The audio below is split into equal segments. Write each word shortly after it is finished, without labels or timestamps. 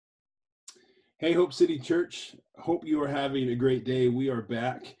Hey, Hope City Church. Hope you are having a great day. We are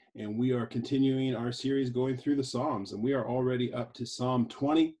back and we are continuing our series going through the Psalms, and we are already up to Psalm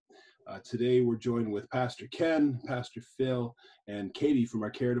 20. Today, we're joined with Pastor Ken, Pastor Phil, and Katie from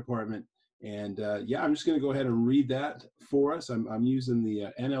our care department. And I'm just going to go ahead and read that for us. I'm using the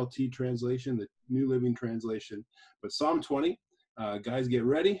NLT translation, the New Living Translation. But Psalm 20, guys, get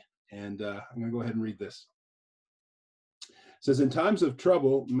ready, and I'm going to go ahead and read this. It says, in times of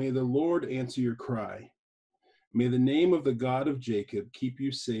trouble, may the Lord answer your cry. May the name of the God of Jacob keep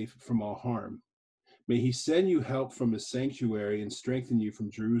you safe from all harm. May he send you help from his sanctuary and strengthen you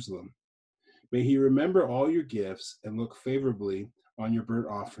from Jerusalem. May he remember all your gifts and look favorably on your burnt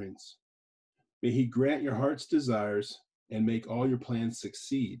offerings. May he grant your heart's desires and make all your plans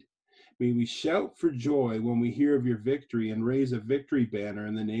succeed. May we shout for joy when we hear of your victory and raise a victory banner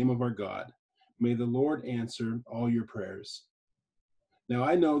in the name of our God. May the Lord answer all your prayers. Now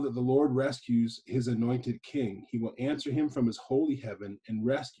I know that the Lord rescues his anointed king. He will answer him from his holy heaven and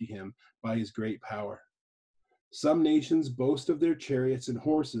rescue him by his great power. Some nations boast of their chariots and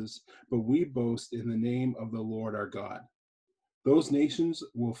horses, but we boast in the name of the Lord our God. Those nations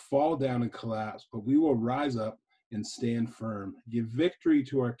will fall down and collapse, but we will rise up and stand firm. Give victory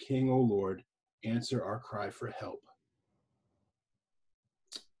to our King, O Lord. Answer our cry for help.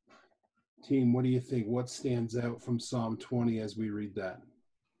 Team, what do you think? What stands out from Psalm 20 as we read that?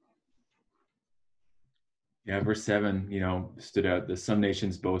 Yeah, verse 7, stood out. The some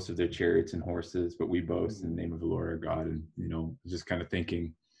nations boast of their chariots and horses, but we boast in the name of the Lord our God. And, just kind of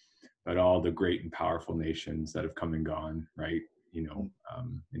thinking about all the great and powerful nations that have come and gone, right? In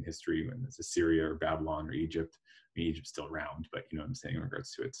history, when it's Assyria or Babylon or Egypt. I mean, Egypt's still around, but what I'm saying in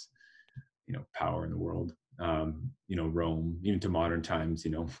regards to its, power in the world. Rome, even to modern times,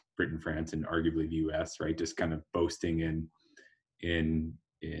 Britain, France, and arguably the US, right? Just kind of boasting in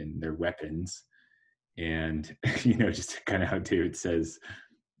their weapons. And just kind of how David says,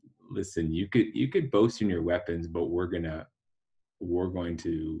 listen, you could boast in your weapons, but we're going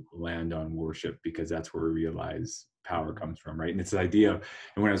to land on worship, because that's where we realize power comes from, right? And it's the idea of,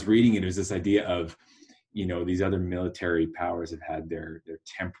 and when I was reading it was this idea of, these other military powers have had their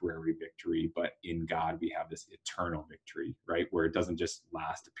temporary victory, but in God we have this eternal victory, right? Where it doesn't just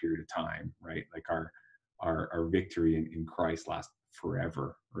last a period of time, right? Like our victory in Christ lasts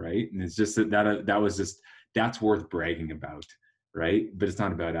forever, right? And it's just that's worth bragging about, right? But it's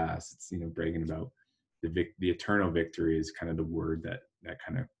not about us. It's bragging about the eternal victory is kind of the word that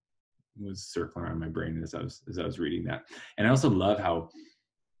kind of was circling around my brain as I was reading that. And I also love how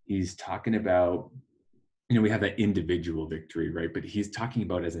he's talking about, we have that individual victory, right? But he's talking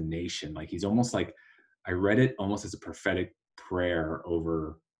about as a nation. Like he's almost like, I read it almost as a prophetic prayer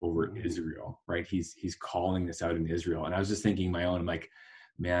over Israel, right? He's calling this out in Israel. And I was just thinking my own, I'm like,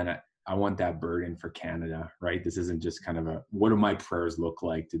 man, I want that burden for Canada, right? This isn't just kind of what do my prayers look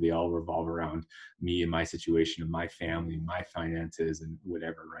like? Do they all revolve around me and my situation and my family and my finances and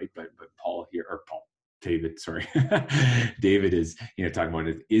whatever, right? But David is, talking about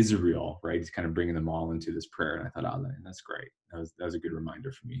it, Israel, right? He's kind of bringing them all into this prayer. And I thought, oh, that's great. That was a good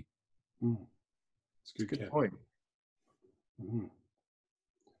reminder for me. It's a good point. Mm-hmm.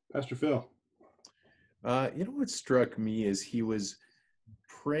 Pastor Phil. What struck me is he was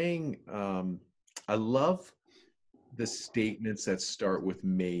praying. I love the statements that start with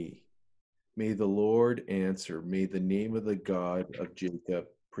may. May the Lord answer. May the name of the God of Jacob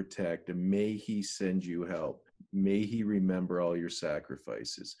protect. And may he send you help. May he remember all your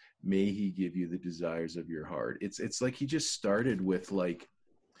sacrifices. May he give you the desires of your heart. It's like he just started with like,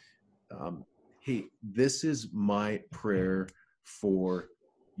 hey, this is my prayer for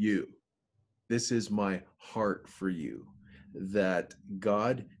you. This is my heart for you, that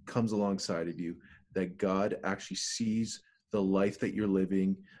God comes alongside of you, that God actually sees the life that you're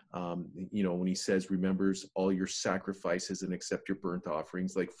living. When he says, remembers all your sacrifices and accept your burnt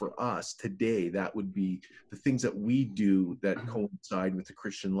offerings, like for us today, that would be the things that we do that coincide with the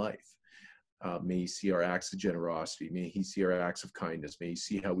Christian life. May he see our acts of generosity. May he see our acts of kindness. May he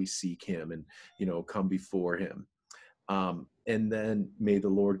see how we seek him and, come before him. And then may the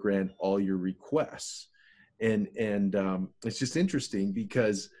Lord grant all your requests. And it's just interesting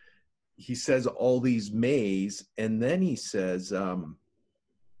because he says all these mays, and then he says,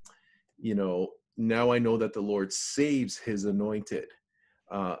 now I know that the Lord saves his anointed.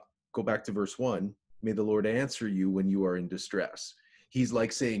 Go back to verse 1. May the Lord answer you when you are in distress. He's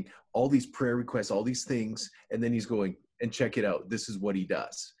like saying all these prayer requests, all these things, and then he's going, and check it out. This is what he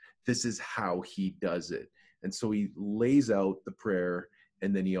does. This is how he does it. And so he lays out the prayer,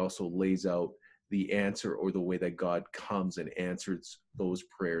 and then he also lays out the answer or the way that God comes and answers those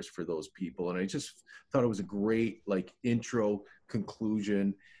prayers for those people. And I just thought it was a great like intro,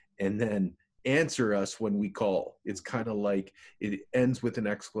 conclusion, and then answer us when we call. It's kind of like it ends with an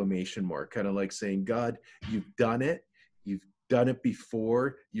exclamation mark, kind of like saying, God, you've done it. You've done it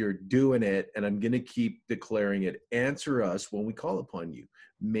before, you're doing it, and I'm going to keep declaring it. Answer us when we call upon you.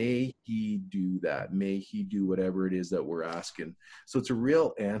 May he do that. May he do whatever it is that we're asking. So it's a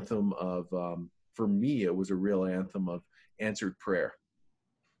real anthem of, for me, it was a real anthem of answered prayer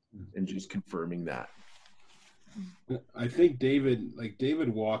and just confirming that. I think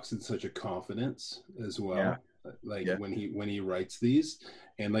David walks in such a confidence as well. Yeah. When he writes these,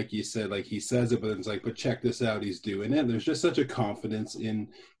 and like you said, like he says it, but it's like, but check this out, he's doing it. There's just such a confidence in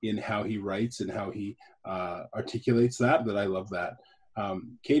how he writes and how he articulates that I love that.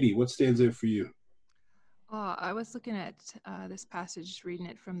 Katie, what stands out for you? I was looking at this passage, reading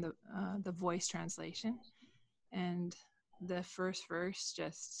it from the Voice translation, and the first verse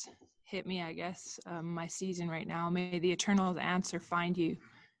just hit me, I guess. My season right now, may the eternal answer find you,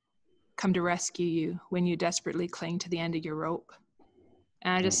 come to rescue you when you desperately cling to the end of your rope.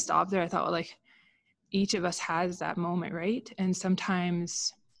 And I just stopped there. I thought, well, like, each of us has that moment, right? And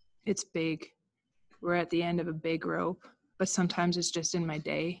sometimes it's big. We're at the end of a big rope, but sometimes it's just in my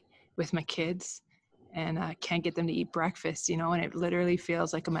day with my kids, and I can't get them to eat breakfast, and it literally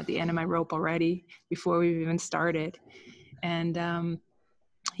feels like I'm at the end of my rope already before we've even started. And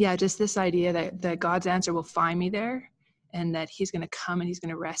just this idea that God's answer will find me there, and that he's going to come and he's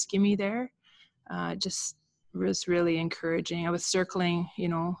going to rescue me there, just was really encouraging. I was circling,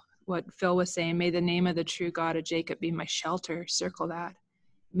 what Phil was saying, may the name of the true God of Jacob be my shelter. Circle that.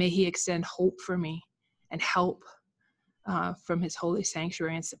 May he extend hope for me and help from his holy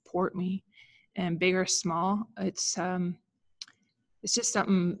sanctuary and support me. And big or small, it's just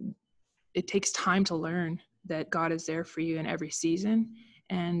something, it takes time to learn that God is there for you in every season.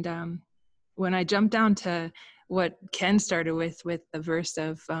 And when I jumped down to what Ken started with the verse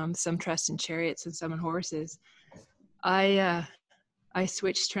of some trust in chariots and some in horses, I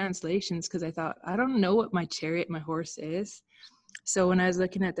switched translations because I thought, I don't know what my chariot, my horse is. So when I was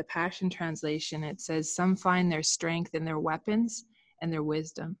looking at the Passion Translation, it says, some find their strength in their weapons and their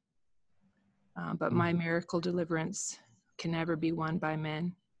wisdom. But my miracle deliverance can never be won by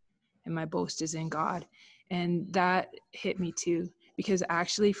men, and my boast is in God. And that hit me too, because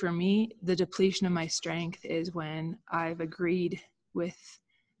actually for me, the depletion of my strength is when I've agreed with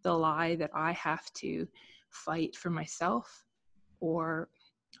the lie that I have to fight for myself or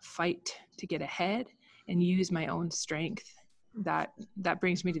fight to get ahead and use my own strength. That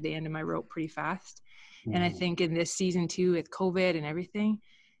brings me to the end of my rope pretty fast. Mm-hmm. And I think in this season too, with COVID and everything,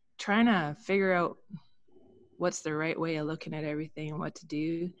 trying to figure out what's the right way of looking at everything and what to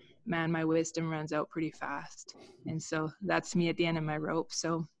do, man, my wisdom runs out pretty fast. And so that's me at the end of my rope.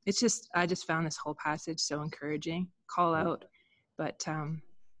 So I just found this whole passage so encouraging. Call out, but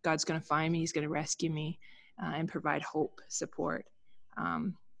God's going to find me. He's going to rescue me and provide hope, support,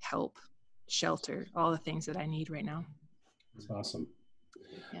 help, shelter, all the things that I need right now. That's awesome.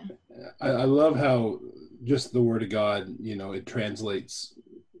 Yeah. I love how just the word of God, it translates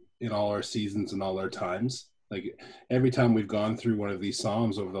in all our seasons and all our times. Like every time we've gone through one of these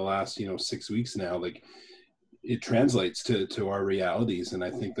Psalms over the last, 6 weeks now, like it translates to our realities. And I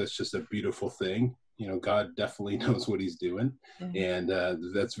think that's just a beautiful thing. God definitely knows what he's doing. And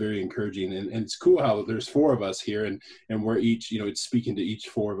that's very encouraging. And it's cool how there's four of us here and we're each, it's speaking to each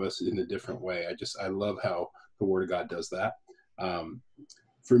four of us in a different way. I love how the word of God does that.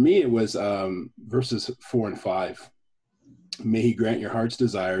 For me, it was verses 4 and 5. May he grant your heart's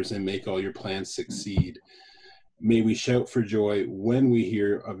desires and make all your plans succeed. May we shout for joy when we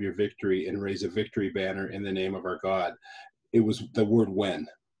hear of your victory and raise a victory banner in the name of our God. It was the word when.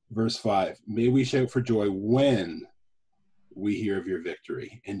 Verse 5, may we shout for joy when we hear of your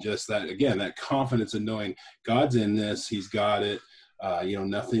victory. And just that, again, that confidence in knowing God's in this, he's got it.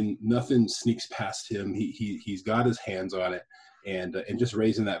 Nothing sneaks past him. He's got his hands on it. And just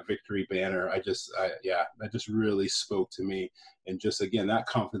raising that victory banner, that just really spoke to me. And just, again, that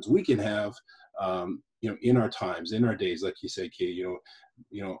confidence we can have, in our times, in our days, like you said, Kate,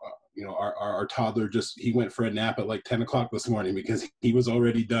 our toddler he went for a nap at like 10 o'clock this morning because he was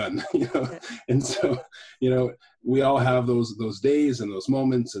already done, And so, we all have those days and those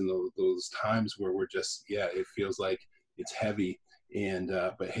moments and those times where we're just, it feels like it's heavy. And,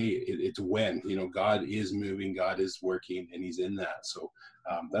 but hey, it's when, God is moving, God is working, and he's in that. So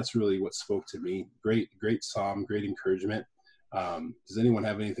that's really what spoke to me. Great Psalm, great encouragement. Does anyone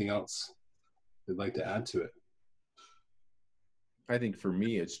have anything else they'd like to add to it? I think for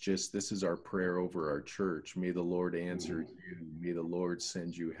me, it's just, this is our prayer over our church. May the Lord answer you. May the Lord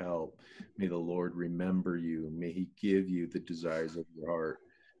send you help. May the Lord remember you. May he give you the desires of your heart.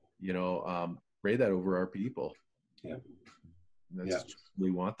 Pray that over our people. Yeah.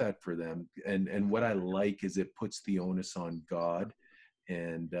 We want that for them. And what I like is it puts the onus on God,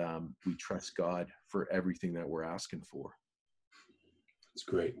 and we trust God for everything that we're asking for. That's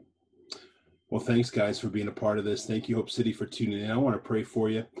great. Well, thanks, guys, for being a part of this. Thank you, Hope City, for tuning in. I want to pray for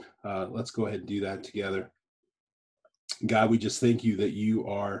you. Let's go ahead and do that together. God, we just thank you that you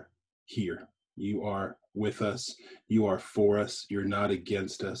are here. You are with us. You are for us. You're not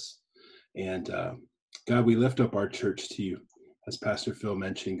against us. And God, we lift up our church to you, as Pastor Phil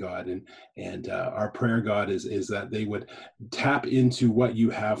mentioned, God, and our prayer, God, is that they would tap into what you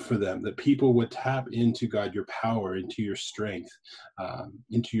have for them, that people would tap into, God, your power, into your strength,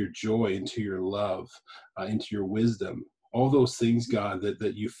 into your joy, into your love, into your wisdom, all those things, God,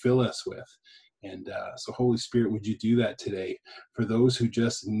 that you fill us with. And so, Holy Spirit, would you do that today for those who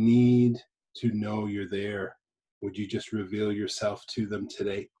just need to know you're there? Would you just reveal yourself to them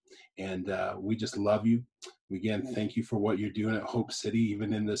today? And we just love you. Again, thank you for what you're doing at Hope City,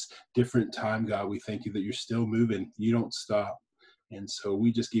 even in this different time, God. We thank you that you're still moving. You don't stop. And so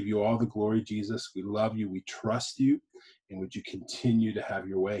we just give you all the glory, Jesus. We love you. We trust you. And would you continue to have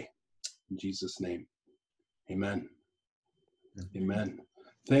your way? In Jesus' name, amen. Amen.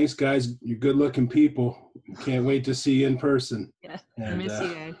 Thanks, guys. You're good-looking people. Can't wait to see you in person. Yeah, And I miss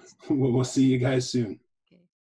you guys. we'll see you guys soon.